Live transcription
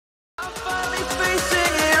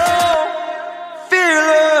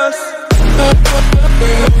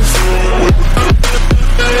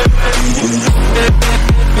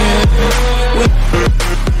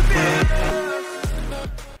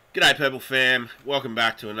G'day Purple fam, welcome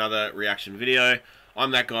back to another reaction video.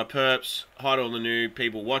 I'm that guy Perps. Hi to all the new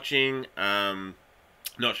people watching.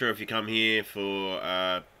 Not sure if you come here for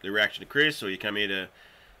the reaction to Chris or you come here to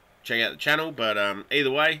check out the channel, but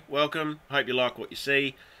either way, welcome. Hope you like what you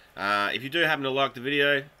see. If you do happen to like the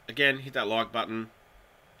video, again, hit that like button.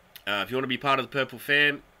 If you want to be part of the Purple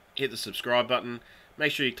fam, hit the subscribe button.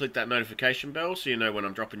 Make sure you click that notification bell so you know when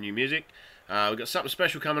I'm dropping new music. We've got something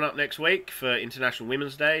special coming up next week for International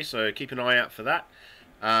Women's Day, so keep an eye out for that.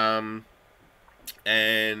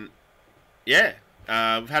 And yeah,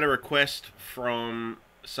 we've had a request from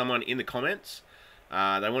someone in the comments.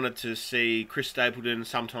 They wanted to see Chris Stapleton,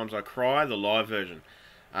 Sometimes I Cry, the live version.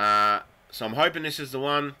 So I'm hoping this is the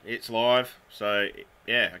one. It's live, so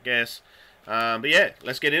yeah, I guess. But yeah,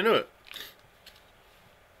 let's get into it.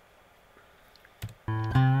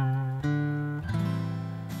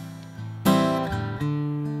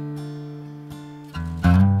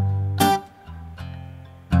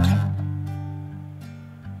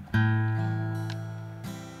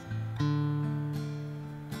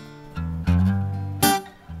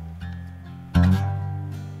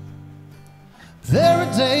 There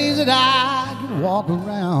are days that I can walk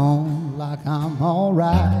around like I'm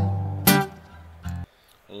alright.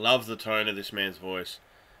 Love the tone of this man's voice.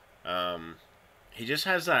 He just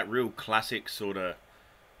has that real classic sort of,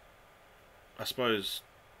 I suppose,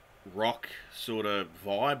 rock sort of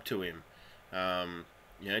vibe to him. You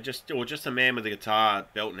know, just a man with a guitar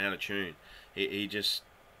belting out a tune. He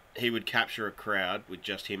would capture a crowd with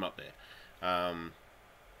just him up there.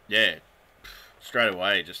 Yeah, straight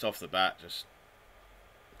away, just off the bat, just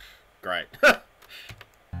great.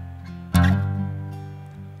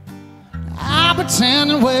 I pretend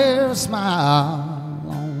to wear a smile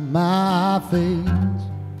on my face.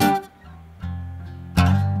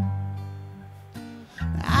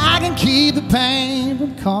 I can keep the pain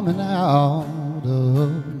from coming out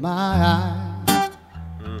of my eyes.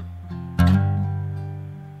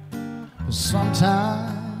 But sometimes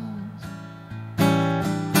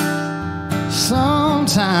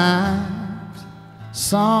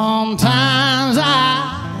I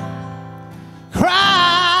cry.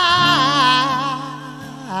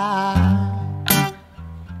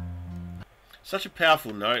 Such a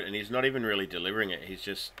powerful note, and he's not even really delivering it. He's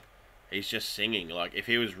just singing. Like, if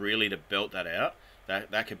he was really to belt that out,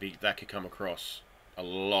 that could come across a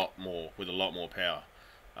lot more, with a lot more power.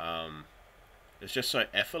 It's just so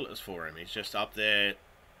effortless for him. He's just up there,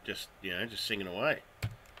 just singing away.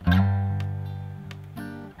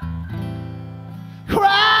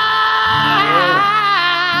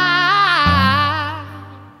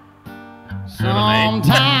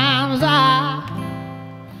 Sometimes I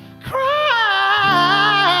cry.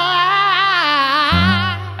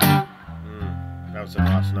 That was a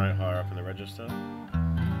nice note higher up in the register.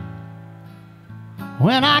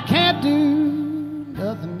 When I can't do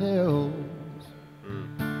nothing else.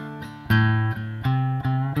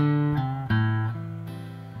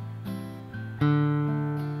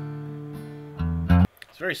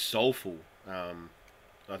 It's very soulful, I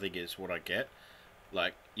think is what I get.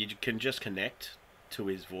 Like, you can just connect to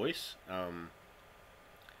his voice.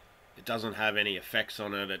 It doesn't have any effects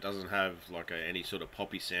on it. It doesn't have like any sort of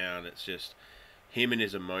poppy sound. It's just him and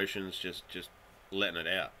his emotions just letting it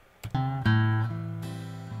out.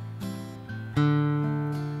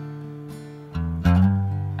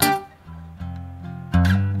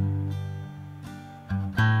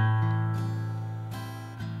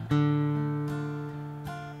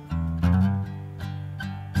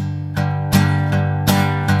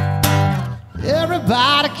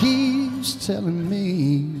 Everybody keeps telling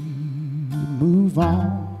me to move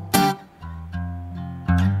on.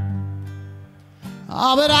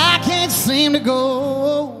 Oh, but I can't seem to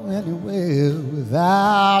go anywhere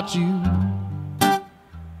without you.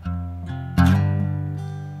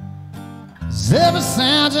 'Cause ever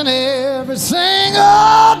since and every single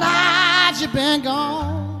night you've been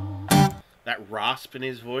gone. That rasp in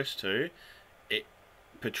his voice too, it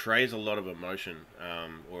portrays a lot of emotion,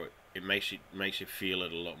 or it makes you feel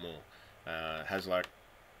it a lot more. Has, like,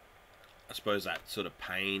 I suppose, that sort of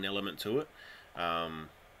pain element to it,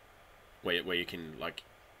 where you can, like,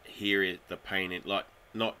 hear it, the pain in, like,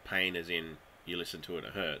 not pain as in you listen to it,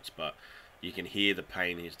 it hurts, but you can hear the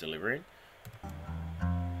pain he's delivering.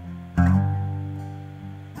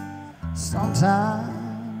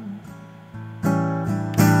 Sometimes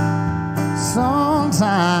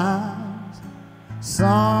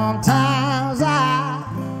I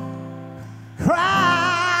cry.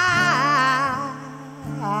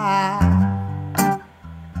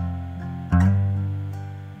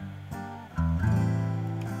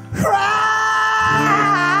 Cry.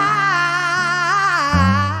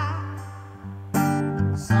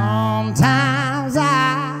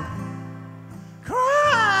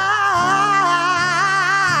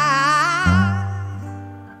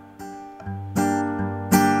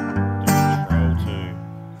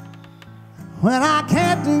 when I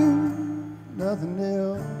can't do nothing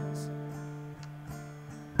else.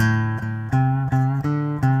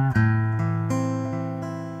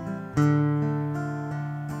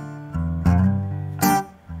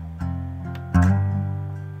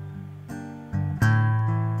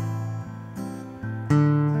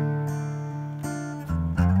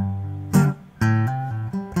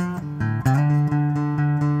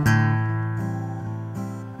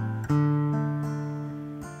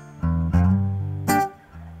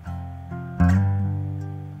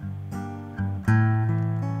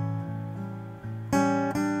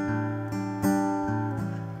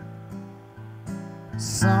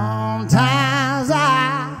 Sometimes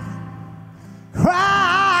I cry.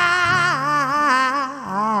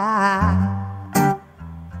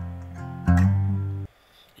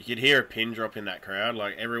 You could hear a pin drop in that crowd.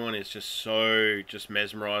 Like, everyone is just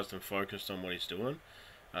mesmerized and focused on what he's doing.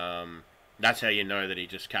 That's how you know that he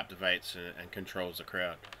just captivates and controls the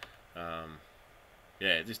crowd.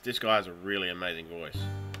 Yeah, this guy has a really amazing voice.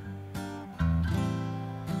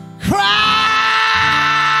 Cry.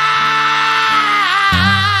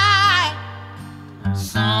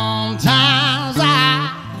 Sometimes I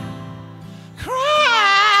cry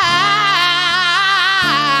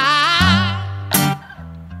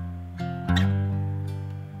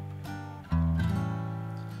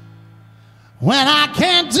when I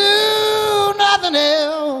can't do nothing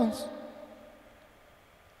else.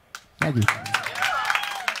 Thank you.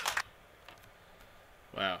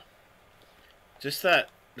 Wow. Just that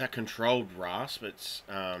controlled rasp, it's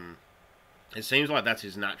it seems like that's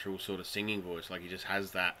his natural sort of singing voice. Like, he just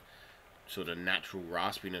has that sort of natural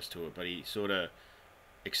raspiness to it, but he sort of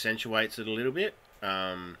accentuates it a little bit.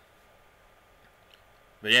 But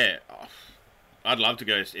yeah, I'd love to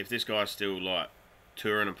go, if this guy's still like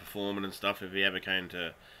touring and performing and stuff, if he ever came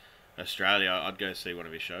to Australia, I'd go see one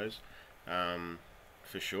of his shows,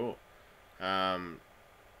 for sure. Yeah,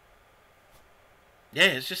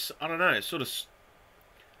 it's just, I don't know, it's sort of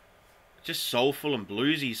just soulful and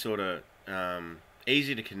bluesy, sort of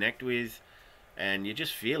easy to connect with, and you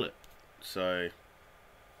just feel it. So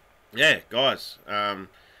yeah, guys,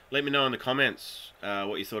 let me know in the comments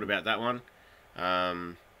what you thought about that one.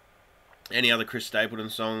 Any other Chris Stapleton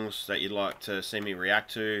songs that you'd like to see me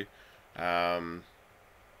react to, other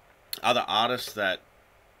artists that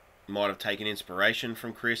might have taken inspiration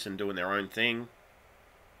from Chris and doing their own thing,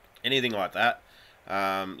 anything like that.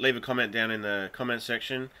 Leave a comment down in the comment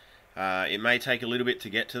section. It may take a little bit to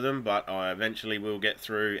get to them, but I eventually will get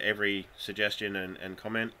through every suggestion and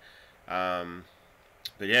comment.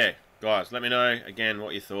 But yeah, guys, let me know again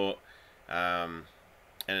what you thought. And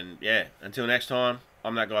yeah, until next time,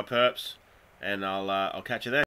 I'm that guy Perps, and I'll catch you there.